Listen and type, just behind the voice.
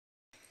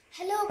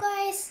Hello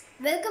guys,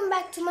 welcome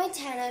back to my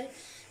channel.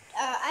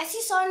 As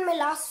you saw in my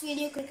last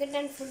video, cricket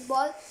and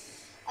football,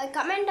 I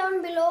comment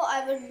down below.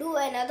 I will do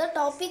another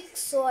topic.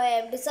 So I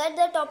have decided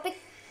the topic.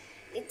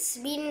 It's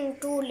been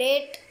too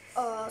late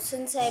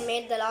since I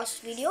made the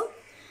last video.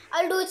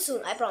 I'll do it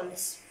soon, I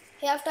promise.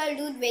 Hereafter I'll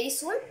do it very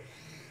soon.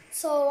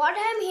 So what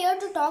I am here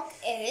to talk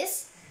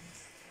is,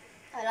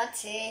 let's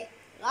say,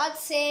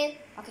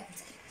 okay,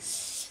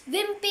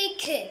 Wimpy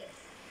Kid.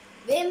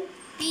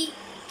 Wimpy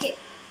Kid.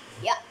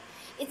 Yeah,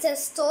 it's a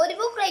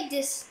storybook like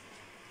this.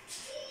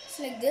 It's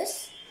like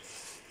this.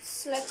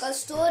 It's like a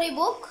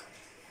storybook.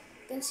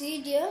 You can see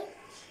it here.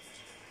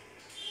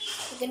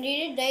 You can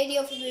read it, Diary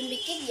of a Wimpy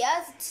Kid.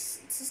 Yes,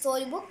 it's a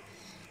storybook.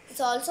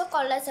 It's also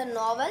called as a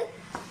novel.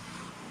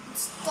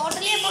 It's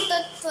totally about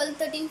the 12,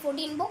 13,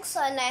 14 books,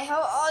 and I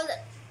have all the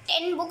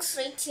 10 books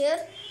right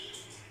here.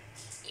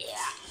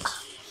 Yeah,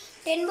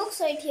 10 books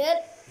right here,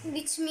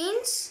 which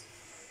means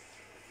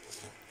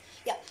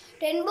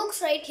 10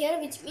 books right here,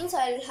 which means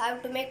I will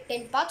have to make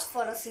 10 parts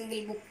for a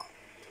single book.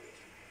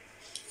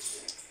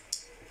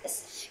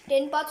 Yes,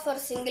 10 parts for a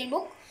single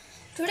book.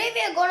 Today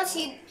we are gonna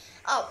see.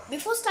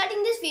 Before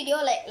starting this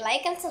video,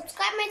 like and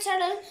subscribe my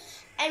channel.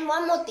 And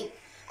one more thing,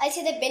 I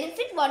say the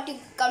benefit what you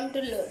come to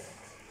learn.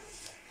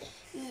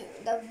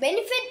 The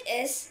benefit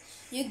is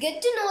you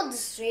get to know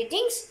these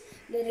ratings,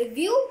 the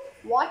review.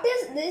 What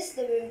is this?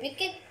 The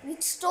wimpy,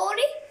 which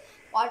story?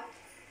 What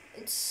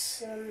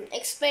its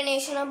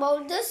explanation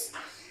about this,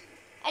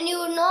 and you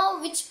will know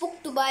which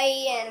book to buy,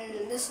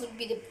 and this would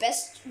be the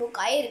best book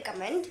I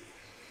recommend.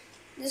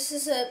 This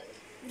is a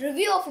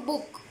review of a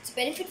book. It's a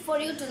benefit for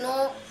you to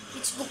know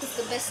which book is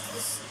the best.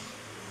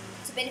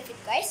 It's a benefit,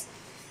 guys.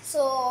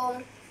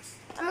 So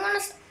I'm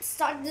gonna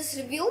start this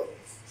review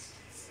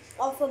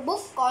of a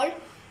book called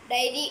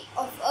Diary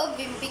of a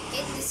Wimpy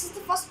Kid. This is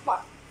the first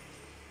part.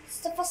 This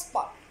is the first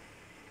part.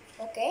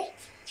 Okay.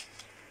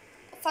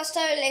 First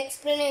I will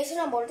explanation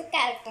about the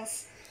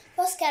characters.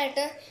 First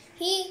character,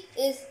 he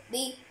is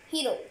the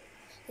hero.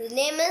 His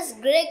name is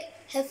Greg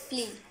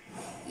Heffley.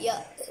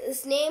 Yeah,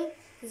 his name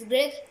is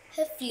Greg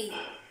Heffley.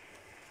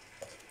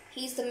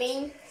 He's the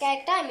main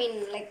character. I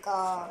mean, like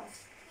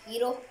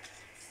hero,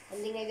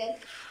 something like that.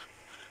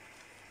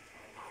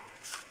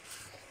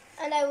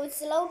 And I would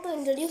love to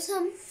introduce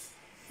him.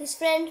 His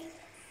friend.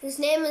 His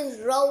name is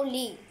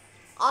Rowley.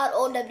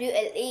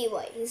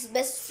 Rowley. His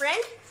best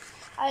friend.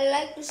 I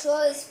like to show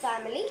his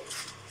family.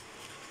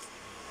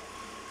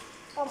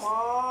 Come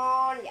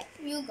on, yeah,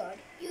 you got it.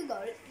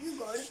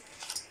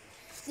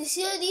 These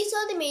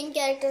are the main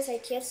characters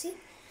right here. See,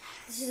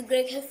 this is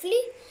Greg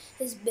Heffley,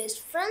 his best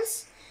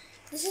friends.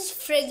 This is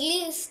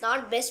Fregley, his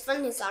not best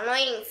friend, his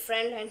annoying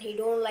friend, and he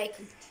don't like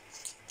him.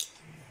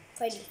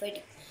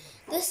 Fighting.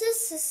 This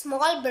is his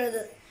small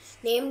brother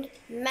named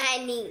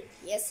Manny.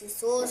 Yes, he's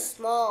so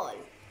small.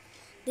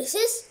 This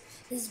is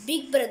his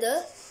big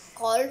brother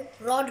called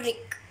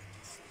Roderick.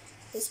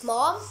 His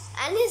mom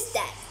and his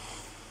dad.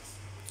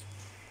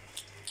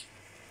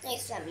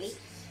 Nice family.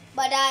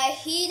 But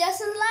he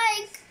doesn't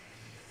like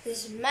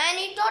his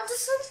Manny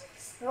tortoises.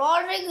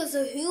 Roderick is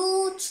a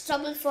huge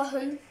trouble for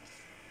him.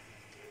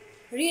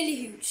 Really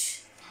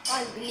huge.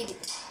 Can't believe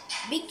it.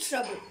 Big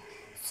trouble.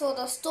 So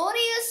the story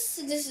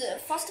is this.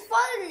 First of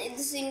all, this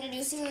is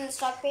introducing in the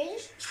start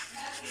page.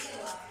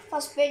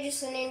 First page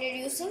is an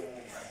introducing.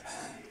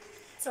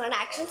 It's not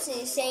action. So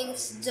he's saying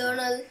it's a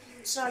journal.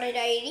 It's not a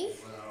diary,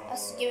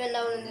 as given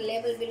down in the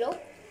label below.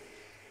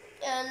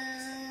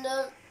 And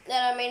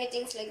there are many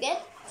things like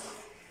that.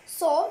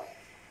 So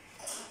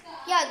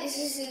yeah, this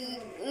is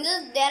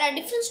there are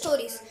different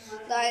stories.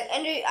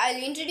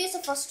 I'll introduce the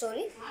first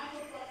story.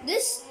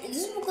 This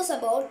book is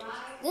about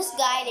this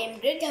guy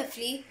named Greg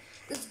Heffley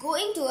is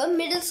going to a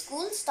middle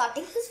school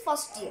starting his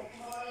first year.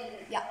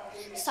 Yeah,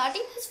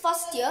 starting his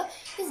first year,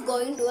 he's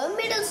going to a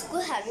middle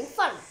school having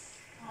fun.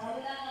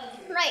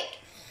 Right,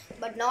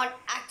 but not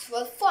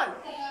actual fun.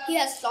 He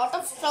has lot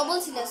of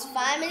troubles in his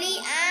family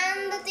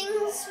and the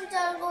things which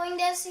are going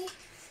there. See,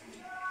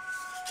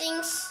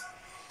 things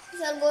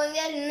which are going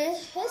there in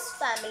his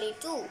family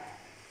too.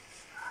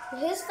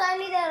 In his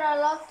family there are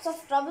lots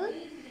of trouble,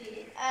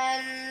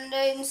 and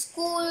in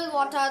school,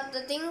 what are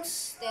the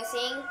things they're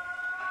saying?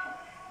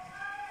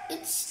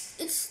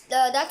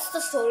 That's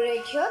the story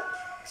right here.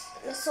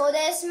 So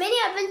there's many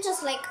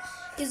adventures, like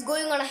he's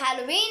going on a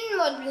Halloween.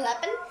 What will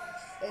happen?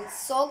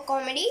 It's so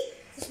comedy.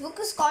 This book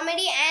is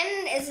comedy,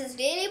 and it is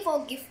really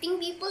for gifting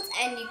people,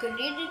 and you can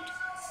read it,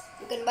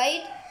 you can buy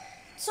it.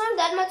 It's not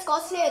that much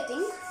costly, I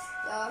think.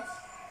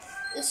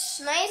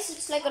 It's nice.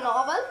 It's like a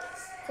novel.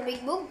 It's a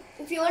big book.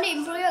 If you want to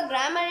improve your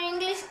grammar in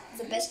English,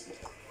 it's the best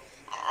book.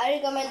 I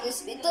recommend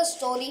this with a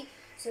story.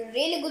 It's a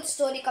really good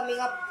story coming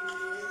up.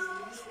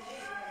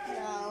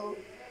 Now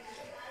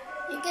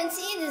you can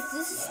see this.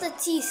 This is the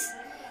cheese.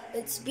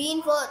 It's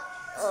been for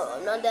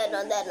not that.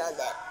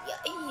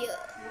 Yeah.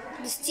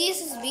 This cheese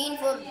has been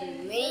for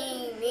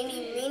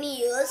many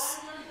years.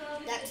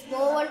 That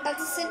no one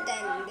touches it,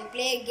 and they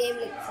play a game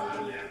like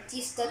something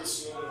cheese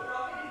touch.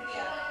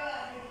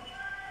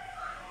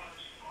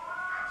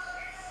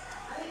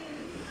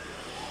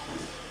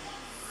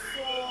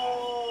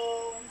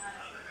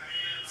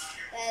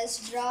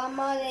 is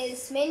drama, there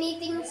is many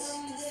things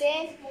to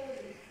say.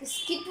 The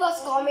skit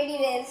was comedy,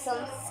 there is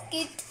some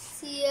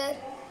skits here,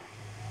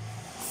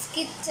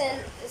 skits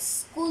and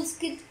school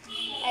skit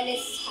and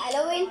his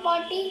Halloween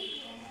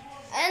party.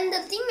 And the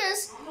thing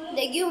is,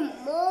 they give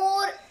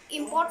more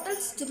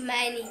importance to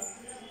Manny.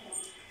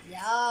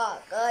 Yeah,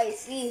 guys,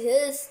 see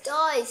his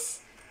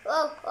toys.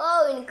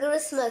 Oh, in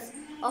Christmas.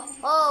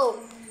 Oh.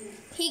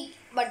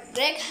 But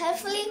Greg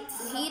helpfully,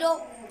 the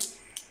hero,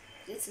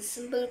 it's a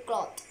simple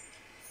cloth.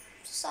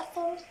 Sad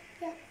for me?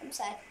 Yeah, I'm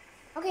sad.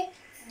 Okay,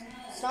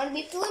 let's not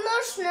be too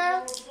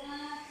emotional.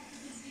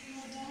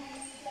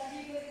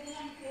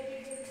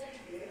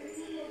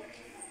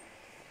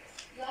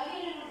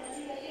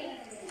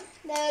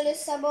 There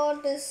is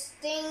about this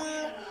thing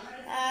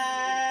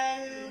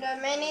and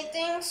many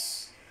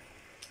things.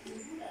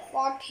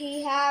 What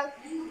he have?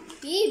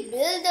 He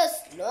built a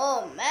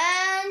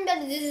snowman.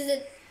 But this is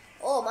it.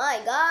 Oh my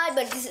God!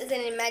 But this is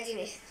an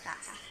imagination.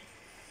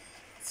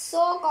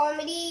 So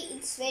comedy.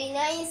 It's very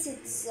nice.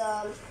 It's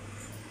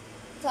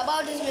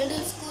about his middle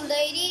school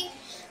diary.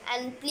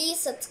 And please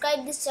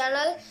subscribe this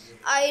channel.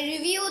 I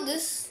review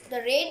this. The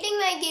rating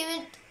I gave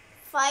it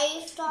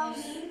 5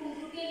 stars.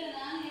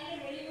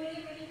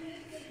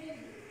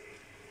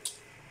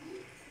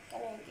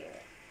 Can I give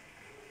it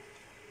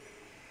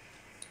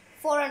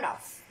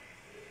 4.5?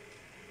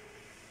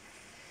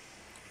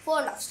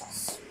 4.5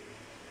 stars.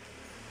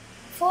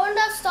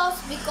 4.5 stars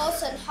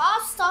because and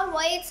half star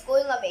why it's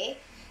going away.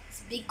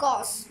 It's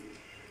because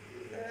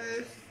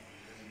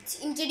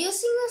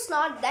introducing is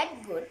not that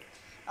good.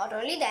 Not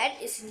only that,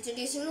 it's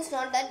introducing is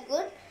not that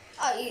good.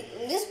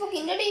 In this book,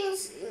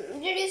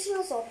 introducing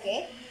is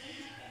okay.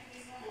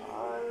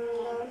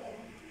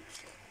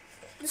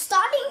 The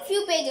starting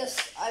few pages,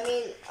 I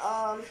mean,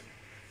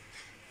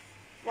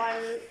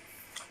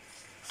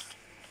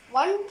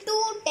 1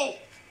 to 10,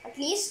 at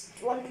least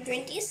 1 to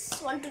 20,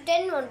 1 to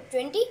 10, 1 to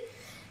 20.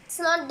 It's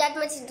not that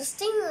much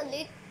interesting, a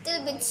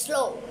little bit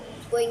slow,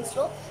 going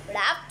slow. But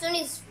after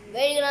is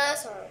very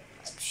nice, or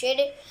appreciate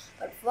it.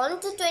 But 1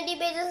 to 20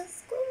 pages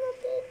is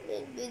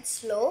going a bit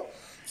slow,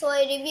 so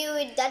I review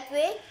it that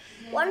way.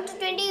 1 to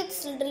 20,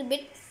 it's a little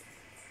bit.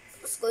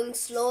 It's going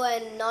slow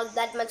and not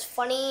that much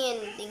funny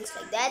and things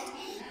like that.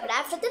 But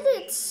after that,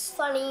 it's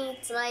funny,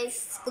 it's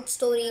nice, good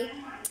story.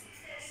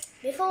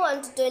 Before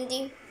 1 to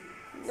 20,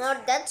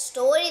 not that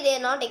story they are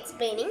not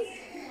explaining,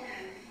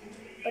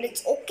 but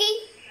it's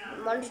okay.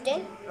 1 to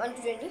 10, 1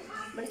 to 20,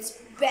 but it's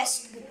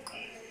best book.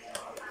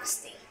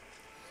 Best thing.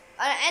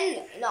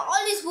 And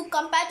all this book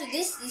compared to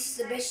this is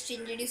the best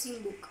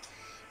introducing book.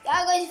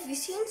 Yeah, guys, if you've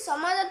seen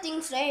some other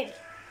things, right?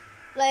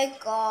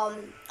 Like, I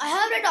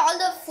have read all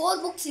the 4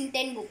 books in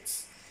 10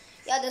 books.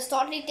 Yeah, there's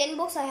totally 10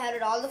 books. I have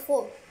read all the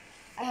 4.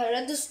 I have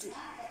read this too.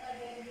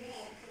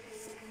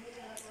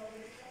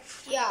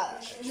 Yeah,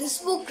 this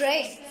book,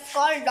 right? It's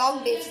called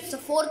Dog Days. It's the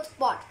 4th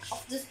part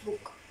of this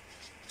book.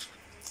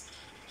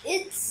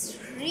 It's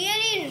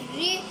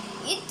really,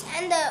 it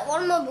and the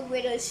one more book.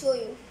 Wait, I'll show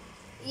you.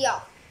 Yeah,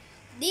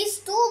 these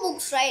 2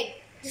 books, right?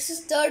 This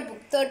is 3rd book,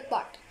 3rd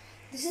part.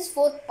 This is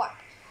 4th part.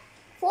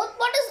 4th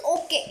part is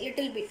okay,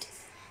 little bit.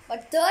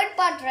 But 3rd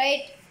part,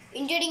 right,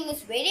 introducing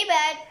is very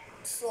bad.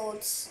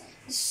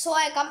 So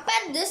I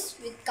compared this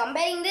with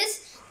comparing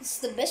this. This is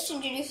the best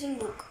introducing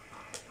book.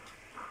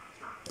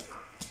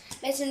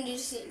 Best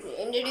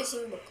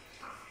introducing book.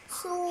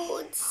 So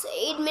it's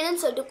 8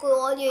 minutes. I took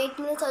all your 8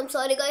 minutes. I'm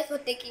sorry guys for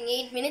taking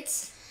 8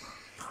 minutes.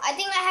 I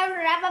think I have to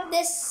wrap up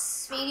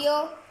this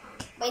video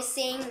by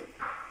saying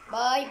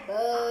bye.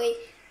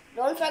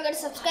 Don't forget to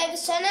subscribe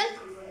this channel.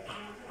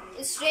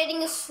 Its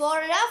rating is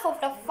 4.5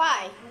 out of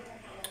 5.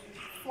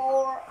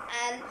 4.5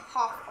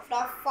 out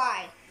of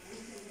 5.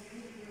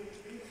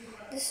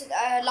 This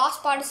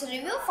last part is a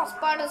review. First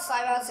part is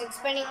I was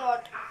explaining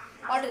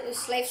what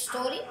is life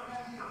story.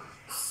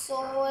 So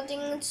I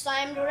think it's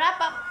time to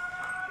wrap up.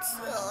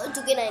 It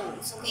took 9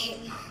 minutes. Okay,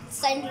 it's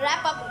time to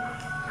wrap up.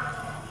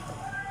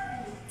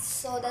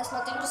 So there's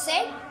nothing to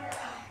say.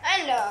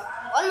 And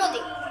one more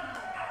thing.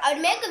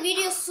 I'll make a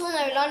video soon.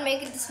 I will not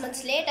make it this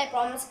much late. I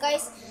promise,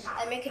 guys.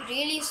 I'll make it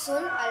really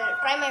soon. I'll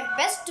try my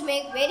best to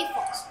make very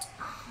fast.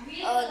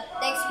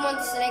 Next month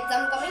is an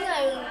exam coming.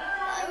 I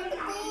will do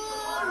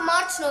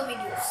March no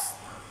videos.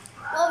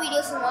 No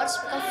videos in March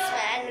because it's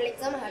my annual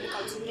exam. I have to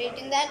concentrate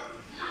in that.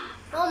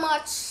 No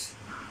March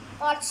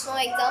no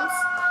exams.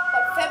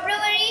 But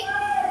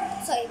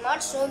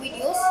March no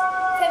videos.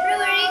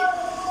 February,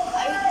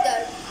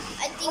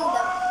 I think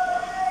the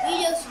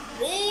videos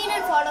rain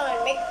and fall down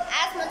and make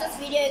as much as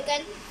video you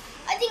can.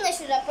 I think I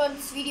should upload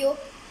this video.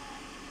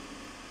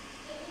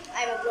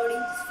 I'm uploading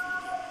this video.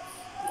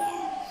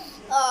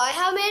 I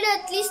have made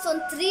at least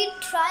 3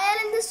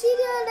 trials in this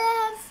video and I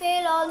have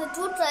failed all the 2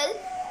 trials.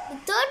 The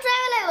 3rd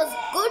trial I was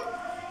good,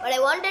 but I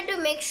wanted to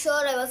make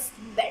sure I was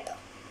better.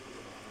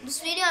 This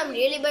video I'm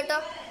really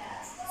better.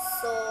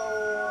 So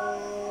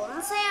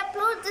once I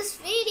upload this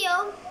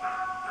video,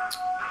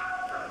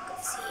 you can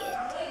see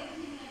it.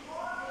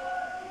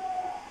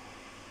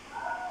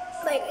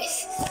 Bye guys.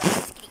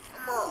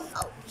 Oh,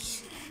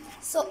 ouch.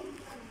 So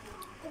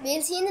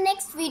We'll see you in the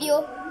next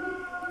video.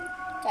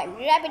 Time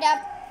to wrap it up.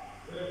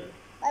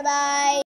 Bye bye.